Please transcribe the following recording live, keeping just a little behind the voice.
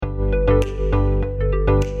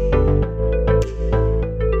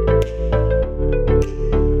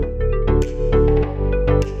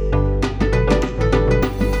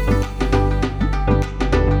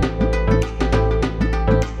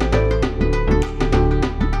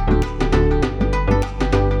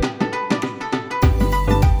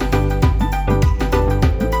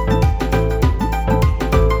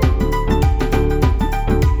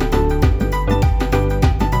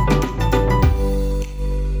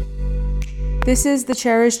This is the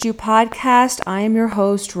Cherished You podcast. I am your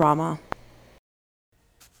host, Rama.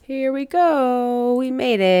 Here we go. We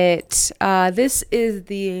made it. This is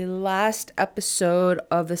the last episode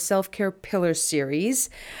of the Self-Care Pillar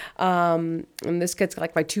series. And this gets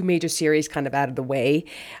like my two major series kind of out of the way.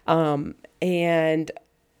 And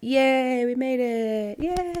yay, we made it.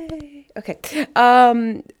 Yay. Okay.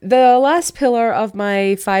 The last pillar of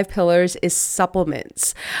my 5 pillars is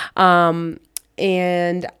supplements. And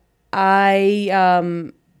I,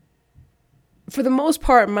 for the most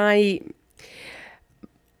part, my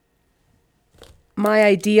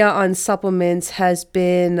idea on supplements has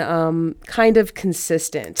been kind of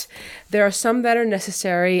consistent. There are some that are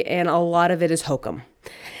necessary, and a lot of it is hokum.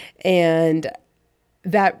 And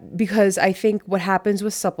that, because I think what happens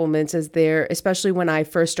with supplements is especially when I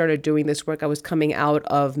first started doing this work, I was coming out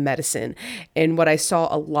of medicine. And what I saw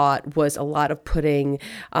a lot was a lot of putting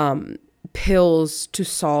pills to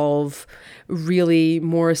solve really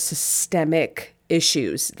more systemic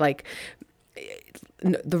issues, like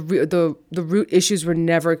the root issues were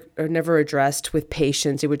never addressed with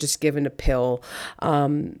patients. They were just given a pill,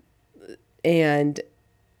 and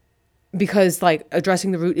because like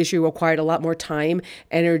addressing the root issue required a lot more time,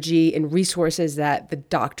 energy, and resources that the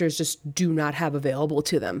doctors just do not have available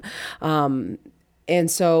to them. And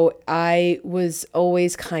so I was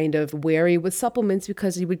always kind of wary with supplements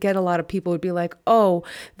because you would get a lot of people would be like, oh,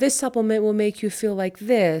 this supplement will make you feel like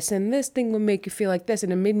this, and this thing will make you feel like this.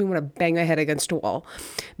 And it made me want to bang my head against a wall,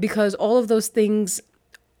 because all of those things,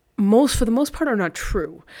 for the most part, are not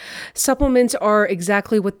true. Supplements are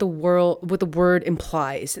exactly what the word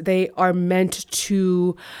implies. They are meant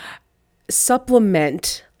to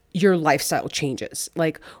supplement your lifestyle changes.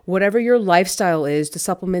 Like whatever your lifestyle is, the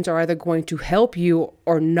supplements are either going to help you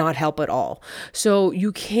or not help at all. So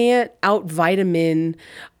you can't out-vitamin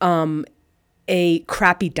a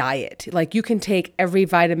crappy diet. Like you can take every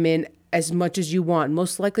vitamin as much as you want.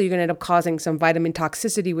 Most likely you're going to end up causing some vitamin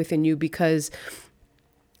toxicity within you because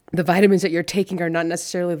the vitamins that you're taking are not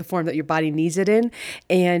necessarily the form that your body needs it in.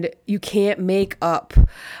 And you can't make up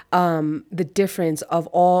the difference of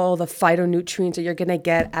all the phytonutrients that you're going to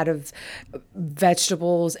get out of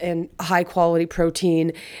vegetables and high quality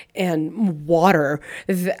protein and water.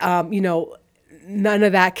 None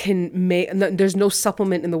of that there's no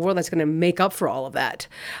supplement in the world that's going to make up for all of that.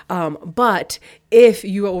 But if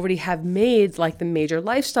you already have made like the major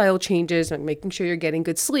lifestyle changes, like making sure you're getting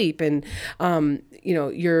good sleep and,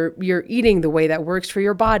 you're eating the way that works for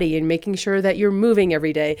your body and making sure that you're moving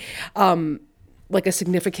every day, like a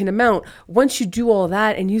significant amount. Once you do all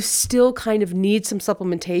that and you still kind of need some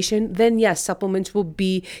supplementation, then yes, supplements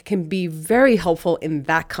can be very helpful in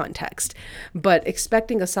that context. But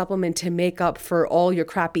expecting a supplement to make up for all your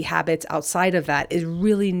crappy habits outside of that is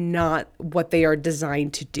really not what they are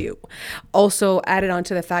designed to do. Also, added on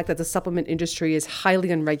to the fact that the supplement industry is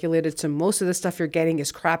highly unregulated, so most of the stuff you're getting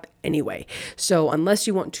is crap anyway. So unless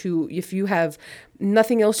you want to, if you have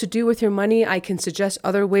nothing else to do with your money, I can suggest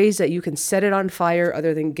other ways that you can set it on fire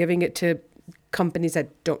other than giving it to companies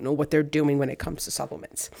that don't know what they're doing when it comes to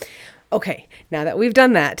supplements. Okay, now that we've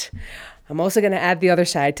done that, I'm also going to add the other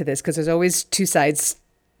side to this because there's always two sides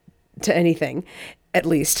to anything, at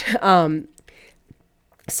least.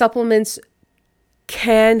 Supplements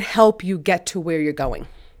can help you get to where you're going.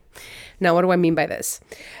 Now, what do I mean by this?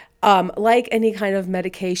 Like any kind of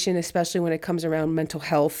medication, especially when it comes around mental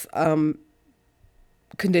health,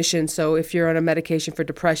 condition. So if you're on a medication for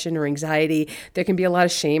depression or anxiety, there can be a lot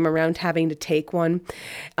of shame around having to take one,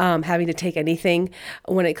 having to take anything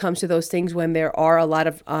when it comes to those things, when there are a lot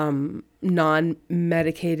of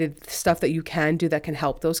non-medicated stuff that you can do that can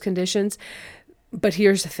help those conditions. But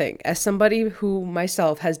here's the thing. As somebody who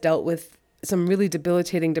myself has dealt with some really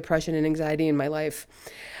debilitating depression and anxiety in my life,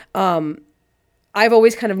 I've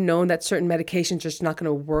always kind of known that certain medications are just not going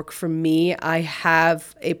to work for me. I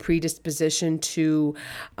have a predisposition to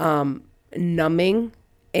numbing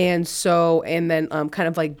And then kind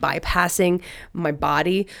of like bypassing my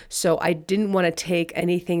body. So I didn't want to take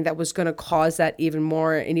anything that was going to cause that even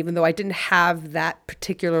more. And even though I didn't have that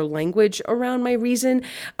particular language around my reason,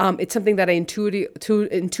 it's something that I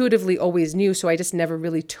intuitively always knew. So I just never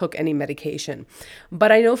really took any medication.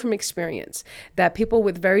 But I know from experience that people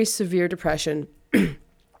with very severe depression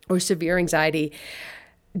or severe anxiety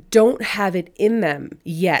don't have it in them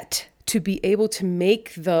yet to be able to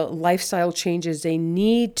make the lifestyle changes they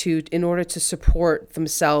need to in order to support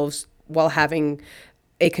themselves while having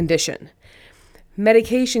a condition.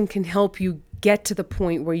 Medication can help you get to the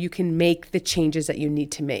point where you can make the changes that you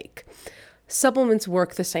need to make. Supplements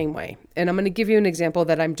work the same way. And I'm going to give you an example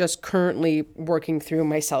that I'm just currently working through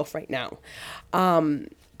myself right now.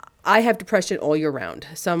 I have depression all year round.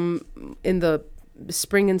 Some in the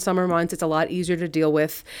spring and summer months, it's a lot easier to deal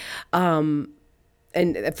with.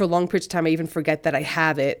 And for long periods of time, I even forget that I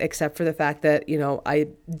have it, except for the fact that, I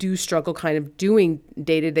do struggle kind of doing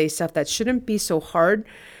day-to-day stuff that shouldn't be so hard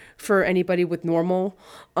for anybody with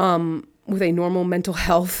with a normal mental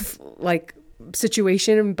health, like,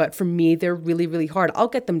 situation. But for me, they're really, really hard. I'll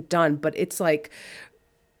get them done, but it's like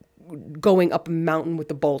going up a mountain with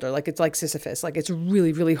a boulder. Like, it's like Sisyphus. Like, it's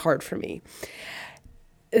really, really hard for me.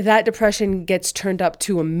 That depression gets turned up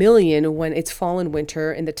to 1,000,000 when it's fall and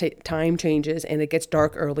winter and the time changes and it gets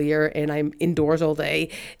dark earlier and I'm indoors all day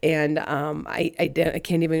and I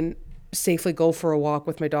can't even safely go for a walk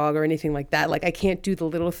with my dog or anything like that. Like, I can't do the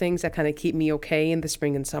little things that kind of keep me okay in the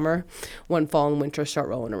spring and summer when fall and winter start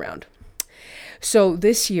rolling around. So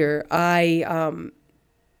this year I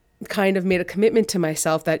kind of made a commitment to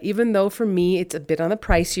myself that even though for me it's a bit on the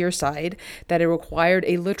pricier side, that it required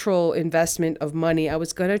a literal investment of money, I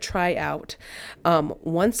was going to try out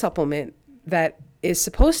one supplement that is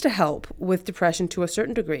supposed to help with depression to a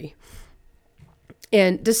certain degree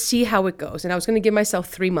and just see how it goes. And I was going to give myself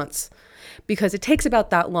 3 months because it takes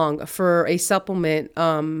about that long for a supplement,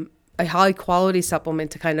 a high quality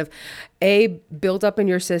supplement to kind of A, build up in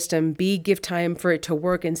your system, B, give time for it to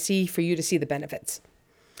work, and C, for you to see the benefits.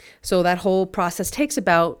 So that whole process takes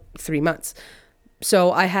about 3 months.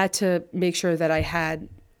 So I had to make sure that I had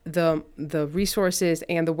the resources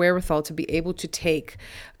and the wherewithal to be able to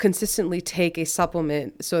consistently take a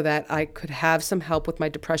supplement so that I could have some help with my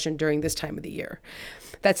depression during this time of the year.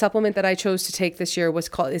 That supplement that I chose to take this year is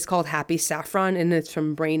called Happy Saffron, and it's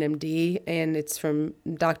from Brain MD, and it's from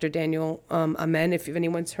Dr. Daniel Amen, if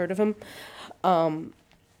anyone's heard of him.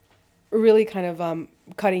 Really kind of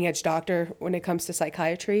cutting edge doctor when it comes to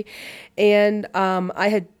psychiatry. And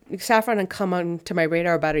saffron had come onto my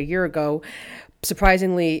radar about a year ago.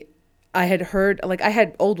 Surprisingly, I had heard, like, I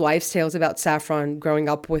had old wives' tales about saffron growing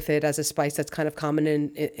up with it as a spice that's kind of common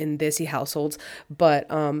in Desi households, but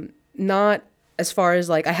not as far as,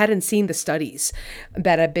 like, I hadn't seen the studies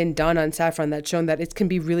that have been done on saffron that shown that it can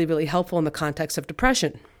be really, really helpful in the context of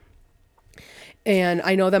depression. And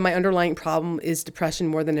I know that my underlying problem is depression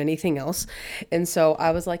more than anything else. And so I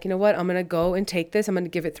was like, you know what? I'm going to go and take this. I'm going to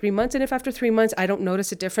give it 3 months. And if after 3 months I don't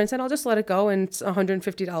notice a difference, then I'll just let it go. And it's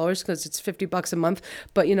 $150 because it's $50 a month.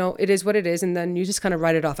 But, it is what it is. And then you just kind of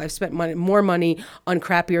write it off. I've spent more money on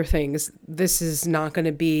crappier things. This is not going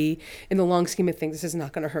to be, in the long scheme of things, this is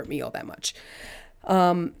not going to hurt me all that much.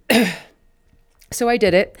 So I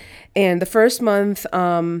did it. And the first month,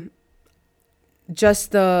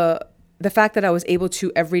 just the fact that I was able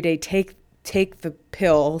to every day take the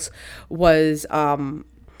pills was a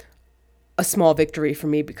small victory for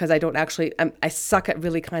me because I suck at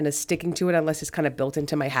really kind of sticking to it unless it's kind of built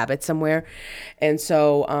into my habit somewhere. And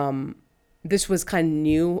so this was kind of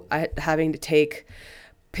new, having to take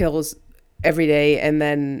pills every day and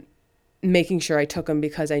then making sure I took them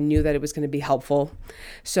because I knew that it was going to be helpful.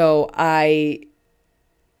 So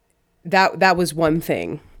that was one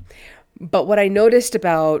thing. But what I noticed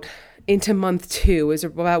into month 2 is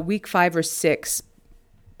about week 5 or 6,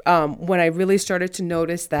 when I really started to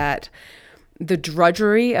notice that the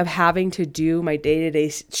drudgery of having to do my day-to-day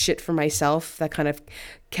shit for myself that kind of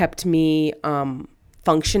kept me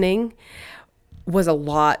functioning was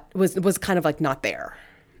kind of like not there.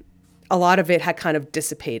 A lot of it had kind of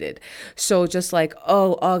dissipated. So just like,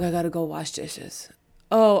 I gotta go wash dishes.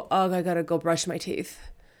 I gotta go brush my teeth.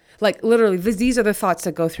 Like, literally, these are the thoughts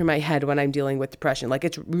that go through my head when I'm dealing with depression. Like,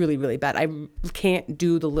 it's really, really bad. I can't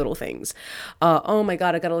do the little things. Oh my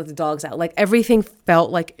God, I gotta let the dogs out. Like, everything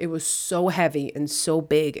felt like it was so heavy and so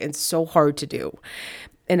big and so hard to do.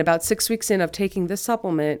 And about 6 weeks in of taking this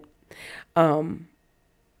supplement,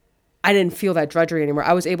 I didn't feel that drudgery anymore.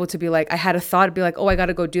 I was able to be like, I had a thought to be like, I got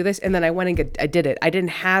to go do this. And then I went and I did it. I didn't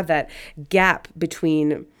have that gap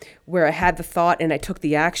between where I had the thought and I took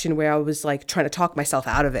the action where I was like trying to talk myself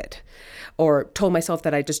out of it or told myself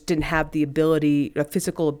that I just didn't have the ability, a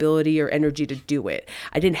physical ability or energy to do it.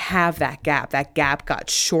 I didn't have that gap. That gap got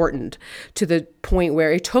shortened to the point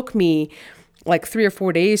where it took me like 3 or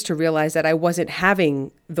 4 days to realize that I wasn't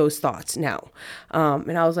having those thoughts now.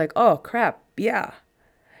 And I was like, oh crap. Yeah.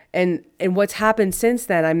 And what's happened since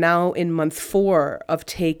then, I'm now in month 4 of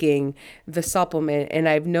taking the supplement, and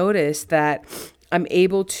I've noticed that I'm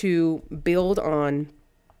able to build on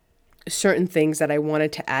certain things that I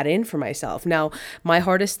wanted to add in for myself. Now, my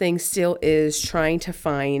hardest thing still is trying to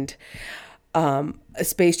find a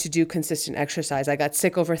space to do consistent exercise. I got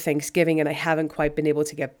sick over Thanksgiving, and I haven't quite been able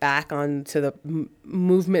to get back onto the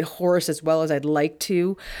movement horse as well as I'd like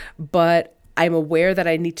to, but I'm aware that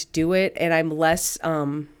I need to do it, and I'm less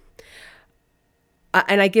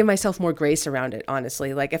And I give myself more grace around it,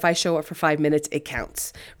 honestly. Like if I show up for 5 minutes, it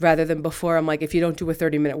counts, rather than before I'm like, if you don't do a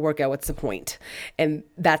 30-minute workout, what's the point? And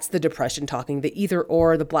that's the depression talking. The either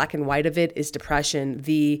or, the black and white of it is depression.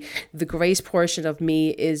 The grace portion of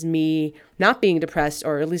me is me not being depressed,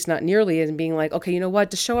 or at least not nearly, and being like, okay, you know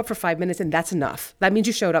what? Just show up for 5 minutes and that's enough. That means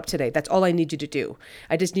you showed up today. That's all I need you to do.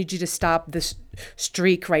 I just need you to stop this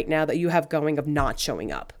streak right now that you have going of not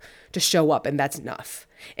showing up. Just show up and that's enough.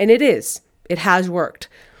 And it is. It has worked.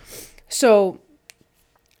 So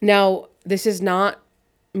now this is not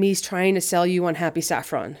me trying to sell you on Happy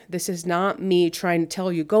Saffron. This is not me trying to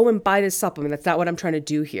tell you, go and buy this supplement. That's not what I'm trying to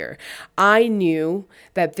do here. I knew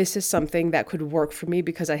that this is something that could work for me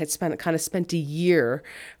because I had spent a year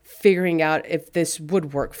figuring out if this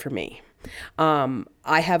would work for me.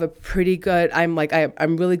 I have a pretty good, I'm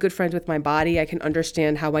really good friends with my body. I can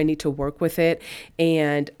understand how I need to work with it.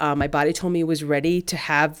 And my body told me it was ready to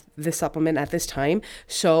have the supplement at this time.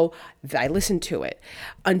 So I listened to it.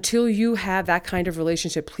 Until you have that kind of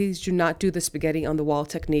relationship, please do not do the spaghetti on the wall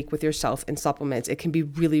technique with yourself and supplements. It can be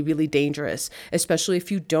really, really dangerous, especially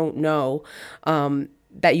if you don't know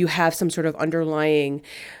that you have some sort of underlying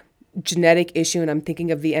genetic issue. And I'm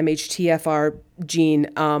thinking of the MHTFR gene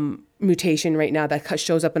mutation right now that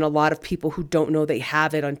shows up in a lot of people who don't know they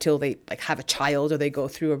have it until they have a child, or they go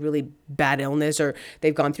through a really bad illness, or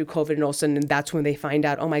they've gone through COVID, and all of a sudden, and that's when they find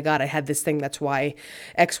out, oh my God, I had this thing. That's why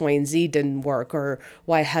X, Y, and Z didn't work, or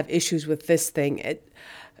why I have issues with this thing.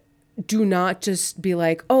 Do not just be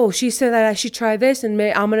like, oh, she said that I should try this, and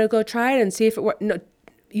I'm going to go try it and see if it works. No,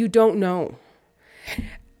 you don't know.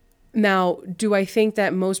 Now, do I think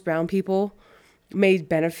that most brown people may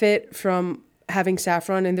benefit from having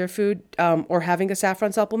saffron in their food, or having a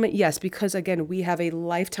saffron supplement? Yes, because again, we have a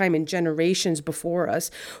lifetime and generations before us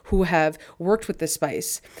who have worked with this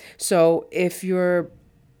spice. So if you're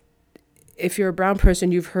a brown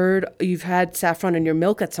person, you've had saffron in your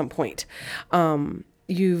milk at some point.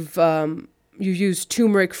 You've used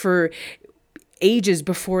turmeric for ages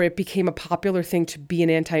before it became a popular thing to be an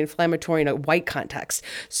anti-inflammatory in a white context.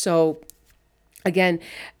 So again,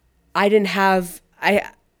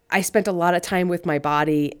 I spent a lot of time with my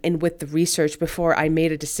body and with the research before I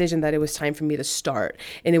made a decision that it was time for me to start.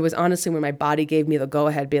 And it was honestly when my body gave me the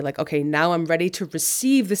go-ahead, being like, okay, now I'm ready to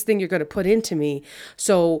receive this thing you're going to put into me.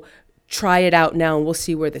 So try it out now and we'll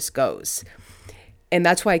see where this goes. And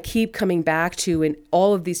that's why I keep coming back to, in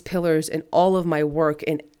all of these pillars and all of my work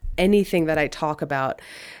and anything that I talk about,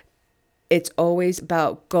 it's always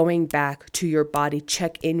about going back to your body.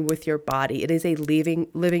 Check in with your body. It is a living,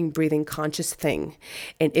 breathing, conscious thing.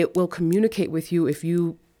 And it will communicate with you if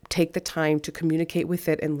you take the time to communicate with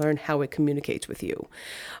it and learn how it communicates with you.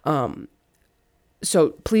 So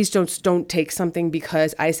please don't take something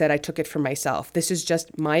because I said I took it for myself. This is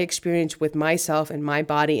just my experience with myself and my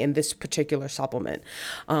body and this particular supplement.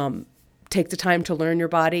 Take the time to learn your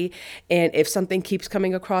body. And if something keeps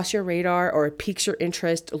coming across your radar or it piques your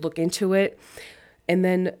interest, look into it, and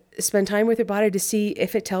then spend time with your body to see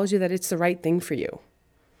if it tells you that it's the right thing for you.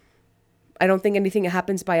 I don't think anything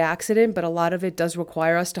happens by accident, but a lot of it does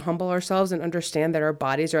require us to humble ourselves and understand that our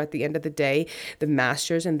bodies are, at the end of the day, the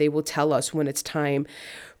masters, and they will tell us when it's time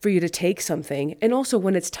for you to take something and also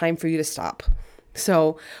when it's time for you to stop.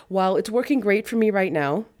 So while it's working great for me right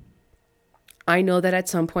now, I know that at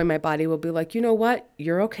some point my body will be like, you know what?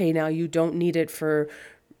 You're okay now. You don't need it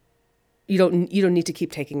you don't need to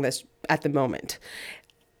keep taking this at the moment.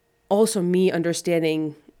 Also, me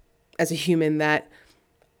understanding as a human that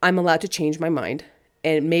I'm allowed to change my mind.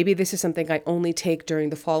 And maybe this is something I only take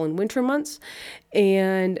during the fall and winter months.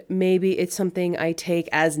 And maybe it's something I take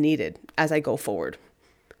as needed as I go forward.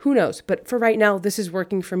 Who knows? But for right now, this is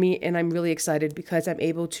working for me, and I'm really excited because I'm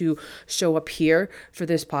able to show up here for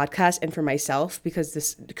this podcast and for myself,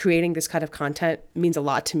 because creating this kind of content means a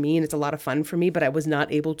lot to me and it's a lot of fun for me, but I was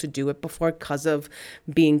not able to do it before because of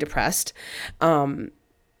being depressed.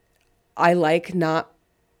 I like not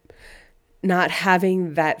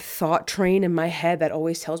having that thought train in my head that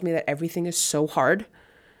always tells me that everything is so hard.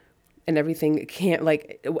 And everything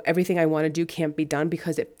I want to do can't be done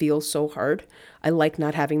because it feels so hard. I like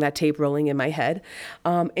not having that tape rolling in my head.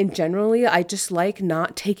 And generally, I just like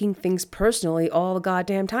not taking things personally all the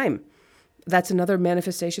goddamn time. That's another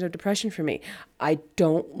manifestation of depression for me. I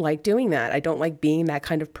don't like doing that. I don't like being that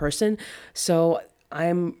kind of person. So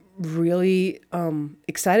I'm really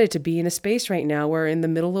excited to be in a space right now where in the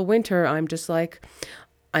middle of winter, I'm just like,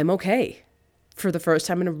 I'm okay. For the first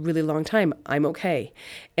time in a really long time, I'm okay.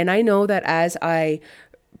 And I know that as I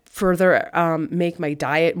further make my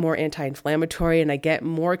diet more anti-inflammatory and I get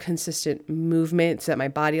more consistent movements that my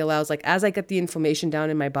body allows, like as I get the inflammation down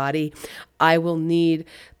in my body, I will need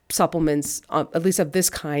supplements, at least of this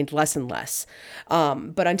kind, less and less.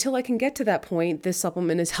 But until I can get to that point, this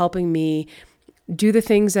supplement is helping me do the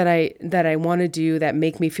things that I want to do that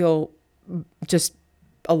make me feel just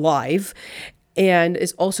alive, and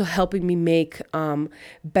is also helping me make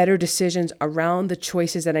better decisions around the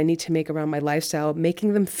choices that I need to make around my lifestyle,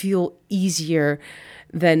 making them feel easier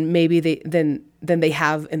than maybe than they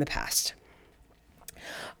have in the past.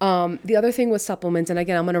 The other thing with supplements, and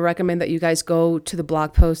again, I'm going to recommend that you guys go to the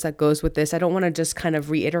blog post that goes with this. I don't want to just kind of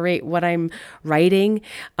reiterate what I'm writing.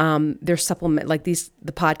 There's supplement like the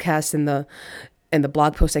podcasts and the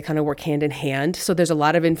blog posts, they kind of work hand in hand. So there's a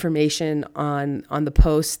lot of information on the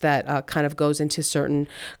post that kind of goes into certain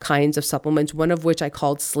kinds of supplements, one of which I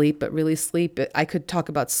called sleep, but really sleep, I could talk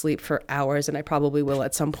about sleep for hours and I probably will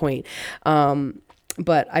at some point.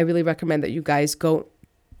 But I really recommend that you guys go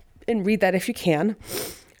and read that if you can.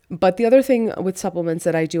 But the other thing with supplements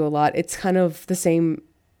that I do a lot, it's kind of the same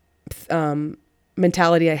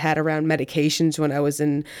mentality I had around medications when I was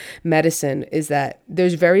in medicine, is that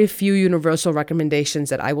there's very few universal recommendations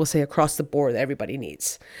that I will say across the board that everybody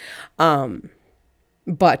needs.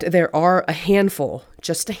 But there are a handful,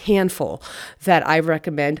 just a handful, that I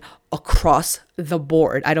recommend across the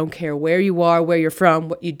board. I don't care where you are, where you're from,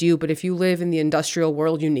 what you do, but if you live in the industrial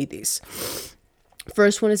world, you need these.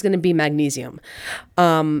 First one is going to be magnesium.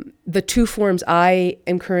 The two forms I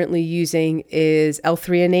am currently using is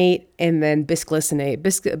L-threonate and then bisglycinate.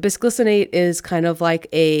 Bisglycinate is kind of like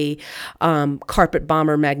a carpet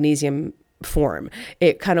bomber magnesium form.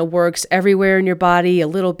 It kind of works everywhere in your body a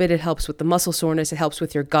little bit. It helps with the muscle soreness. It helps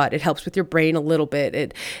with your gut. It helps with your brain a little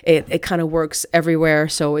bit. It kind of works everywhere.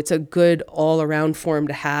 So it's a good all around form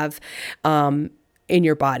to have in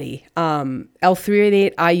your body.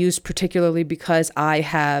 L-threonate I use particularly because I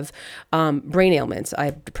have brain ailments. I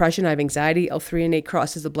have depression, I have anxiety. L-threonate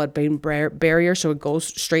crosses the blood-brain barrier, so it goes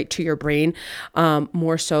straight to your brain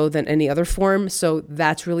more so than any other form. So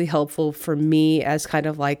that's really helpful for me as kind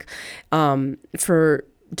of like for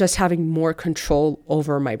just having more control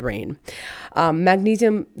over my brain.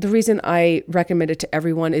 Magnesium, the reason I recommend it to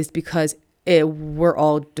everyone is because we're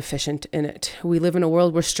all deficient in it. We live in a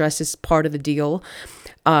world where stress is part of the deal.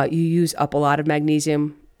 You use up a lot of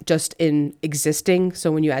magnesium just in existing.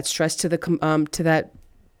 So when you add stress to to that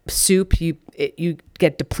soup, you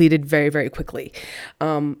get depleted very, very quickly.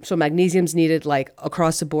 So magnesium's needed like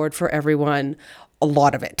across the board for everyone. A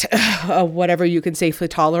lot of it, whatever you can safely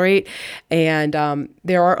tolerate. And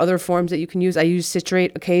there are other forms that you can use. I use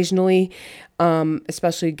citrate occasionally,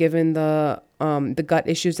 especially given the gut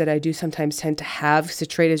issues that I do sometimes tend to have.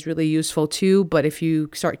 Citrate is really useful too, but if you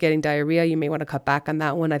start getting diarrhea, you may want to cut back on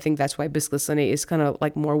that one. I think that's why bisglycinate is kind of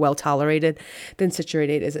like more well tolerated than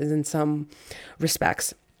citrate is in some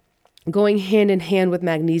respects. Going hand in hand with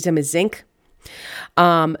magnesium is zinc.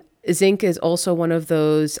 Zinc is also one of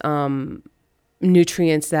those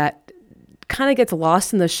nutrients that kind of gets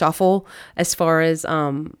lost in the shuffle as far as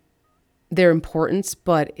their importance,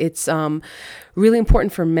 but it's really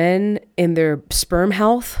important for men in their sperm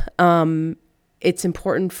health. It's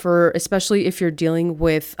important for, especially if you're dealing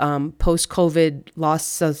with post-COVID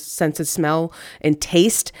loss of sense of smell and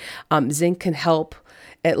taste. Zinc can help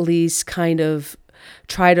at least kind of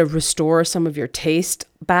try to restore some of your taste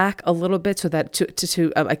back a little bit, so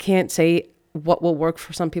that I can't say what will work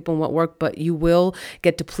for some people and what work, but you will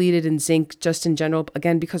get depleted in zinc just in general,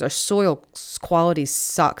 again, because our soil quality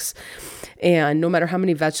sucks. And no matter how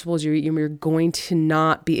many vegetables you eat, you're going to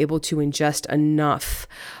not be able to ingest enough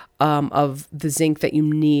of the zinc that you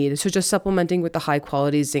need. So just supplementing with the high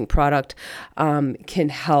quality zinc product can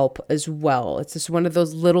help as well. It's just one of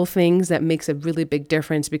those little things that makes a really big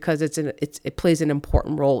difference, because it plays an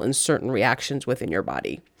important role in certain reactions within your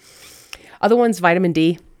body. Other ones, vitamin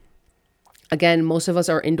D. Again, most of us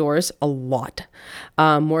are indoors a lot,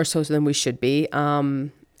 more so than we should be.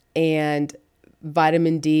 And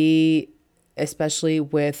vitamin D, especially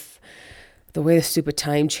with the way the stupid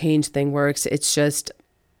time change thing works, it just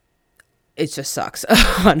sucks.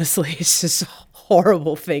 Honestly, it's just a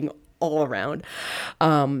horrible thing all around.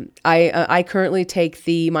 I currently take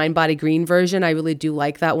the Mind Body Green version. I really do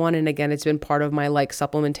like that one. And again, it's been part of my like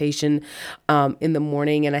supplementation in the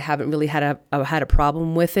morning, and I haven't really had a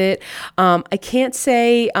problem with it. I can't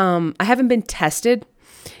say I haven't been tested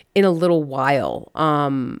in a little while,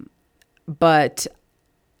 but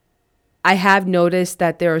I have noticed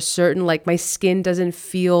that there are certain, like my skin doesn't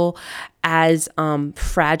feel as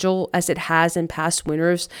fragile as it has in past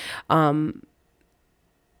winters.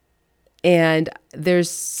 And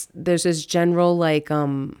there's this general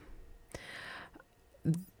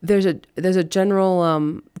there's a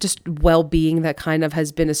general just well-being that kind of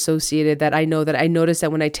has been associated, that I notice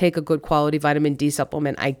that when I take a good quality vitamin D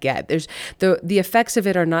supplement, I get there's the effects of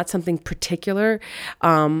it are not something particular.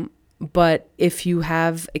 But if you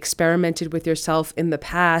have experimented with yourself in the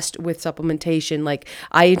past with supplementation, like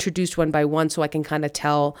I introduced one by one so I can kind of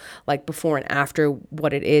tell like before and after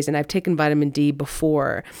what it is. And I've taken vitamin D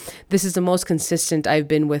before. This is the most consistent I've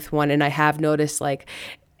been with one. And I have noticed like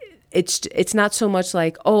it's not so much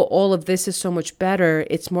like, oh, all of this is so much better.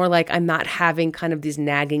 It's more like I'm not having kind of these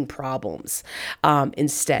nagging problems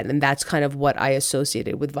instead. And that's kind of what I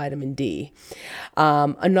associated with vitamin D.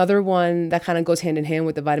 Another one that kind of goes hand in hand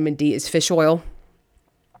with the vitamin D is fish oil.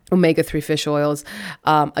 Omega-3 fish oils.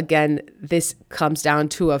 Again, this comes down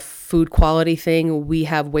to a food quality thing. We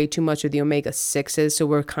have way too much of the omega-6s, so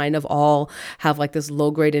we're kind of all have like this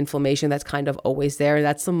low-grade inflammation that's kind of always there.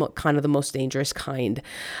 That's kind of the most dangerous kind,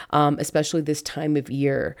 especially this time of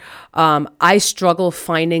year. I struggle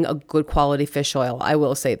finding a good quality fish oil. I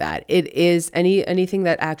will say that. It is anything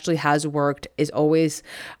that actually has worked is always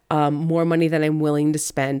more money than I'm willing to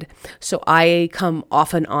spend. So I come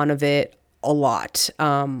off and on of it a lot.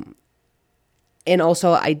 And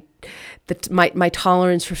also my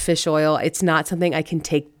tolerance for fish oil, it's not something I can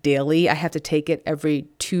take daily. I have to take it every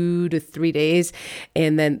 2 to 3 days.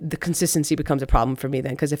 And then the consistency becomes a problem for me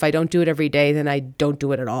then, because if I don't do it every day, then I don't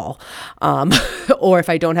do it at all. Or if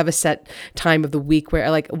I don't have a set time of the week where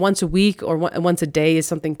like once a week or once a day is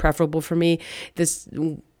something preferable for me, this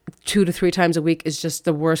 2 to 3 times a week is just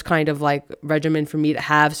the worst kind of like regimen for me to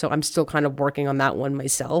have. So I'm still kind of working on that one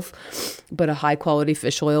myself. But a high quality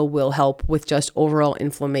fish oil will help with just overall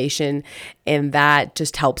inflammation. And that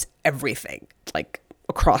just helps everything, like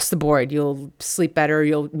across the board. You'll sleep better.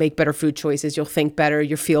 You'll make better food choices. You'll think better.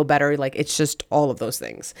 You'll feel better. Like it's just all of those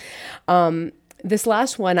things. This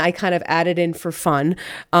last one I kind of added in for fun.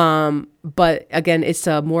 But again, it's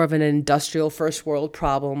more of an industrial first world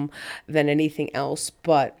problem than anything else.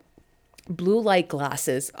 But blue light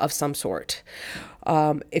glasses of some sort.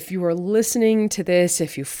 If you are listening to this,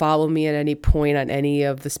 if you follow me at any point on any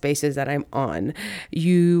of the spaces that I'm on,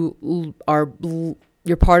 you're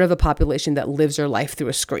part of a population that lives their life through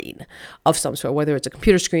a screen of some sort, whether it's a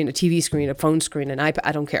computer screen, a TV screen, a phone screen, an iPad,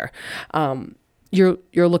 I don't care. You're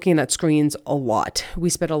looking at screens a lot. We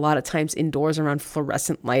spend a lot of times indoors around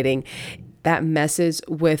fluorescent lighting. That messes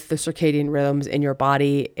with the circadian rhythms in your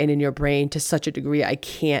body and in your brain to such a degree I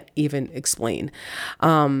can't even explain.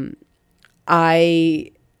 I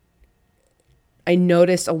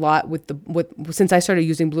noticed a lot since I started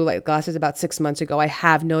using blue light glasses about 6 months ago. I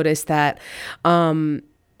have noticed that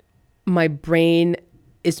my brain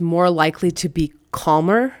is more likely to be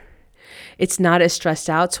calmer. It's not as stressed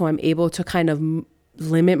out, so I'm able to kind of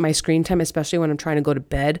limit my screen time, especially when I'm trying to go to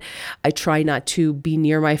bed. I try not to be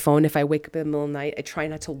near my phone. If I wake up in the middle of the night, I try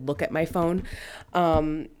not to look at my phone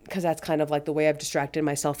because that's kind of like the way I've distracted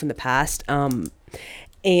myself in the past.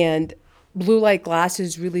 And blue light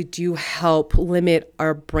glasses really do help limit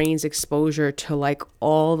our brain's exposure to like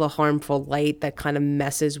all the harmful light that kind of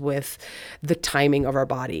messes with the timing of our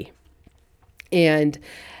body. And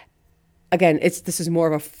again, this is more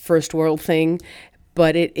of a first world thing,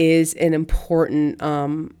 but it is an important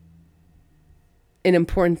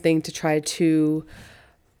thing to try to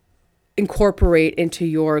incorporate into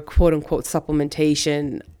your quote unquote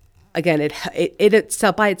supplementation. Again, it's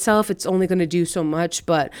by itself, it's only going to do so much.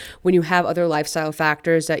 But when you have other lifestyle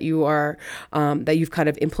factors that that you've kind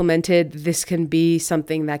of implemented, this can be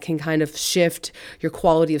something that can kind of shift your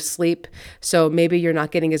quality of sleep. So maybe you're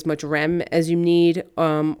not getting as much REM as you need,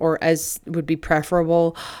 or as would be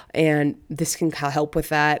preferable, and this can help with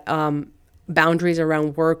that. Boundaries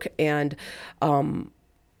around work and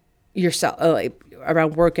yourself,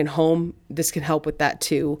 around work and home, this can help with that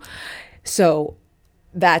too. So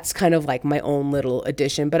that's kind of like my own little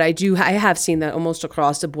addition, but I have seen that almost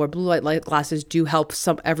across the board. Blue light glasses do help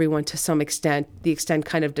everyone to some extent. The extent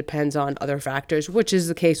kind of depends on other factors, which is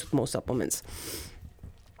the case with most supplements.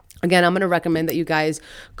 Again, I'm going to recommend that you guys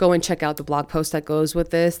go and check out the blog post that goes with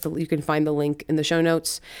this. You can find the link in the show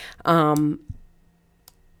notes,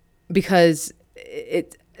 because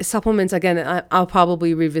supplements, again, I'll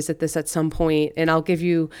probably revisit this at some point, and I'll give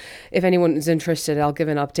you, if anyone is interested, I'll give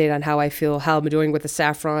an update on how I'm doing with the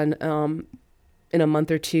saffron in a month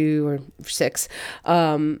or 2 or 6.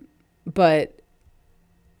 But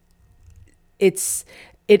it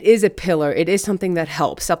is a pillar. It is something that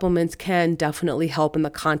helps. Supplements can definitely help in the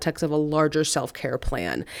context of a larger self-care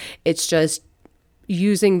plan. It's just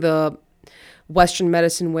using Western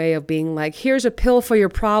medicine way of being like, here's a pill for your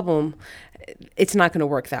problem, it's not going to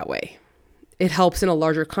work that way. It helps in a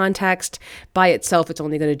larger context. By itself, it's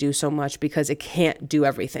only going to do so much because it can't do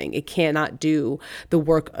everything. It cannot do the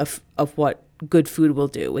work of what good food will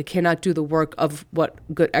do. It cannot do the work of what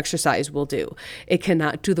good exercise will do. It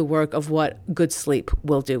cannot do the work of what good sleep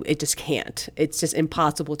will do. It just can't. It's just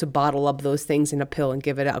impossible to bottle up those things in a pill and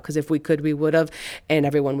give it out, because if we could, we would have, and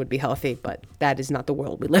everyone would be healthy, but that is not the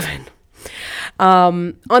world we live in.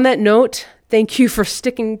 On that note, thank you for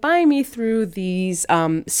sticking by me through these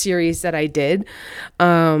series that I did.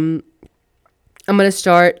 I'm going to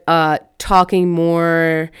start talking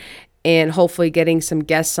more and hopefully getting some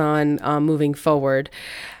guests on moving forward.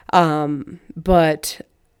 But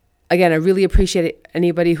again, I really appreciate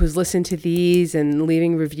anybody who's listened to these and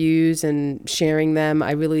leaving reviews and sharing them.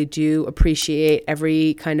 I really do appreciate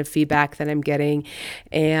every kind of feedback that I'm getting.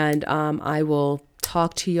 And I will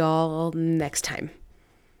talk to y'all next time.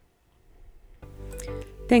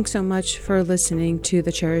 Thanks so much for listening to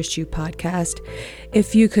the Cherished You podcast.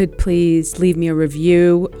 If you could please leave me a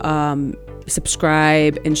review,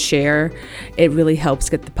 subscribe, and share. It really helps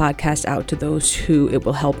get the podcast out to those who it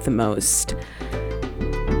will help the most.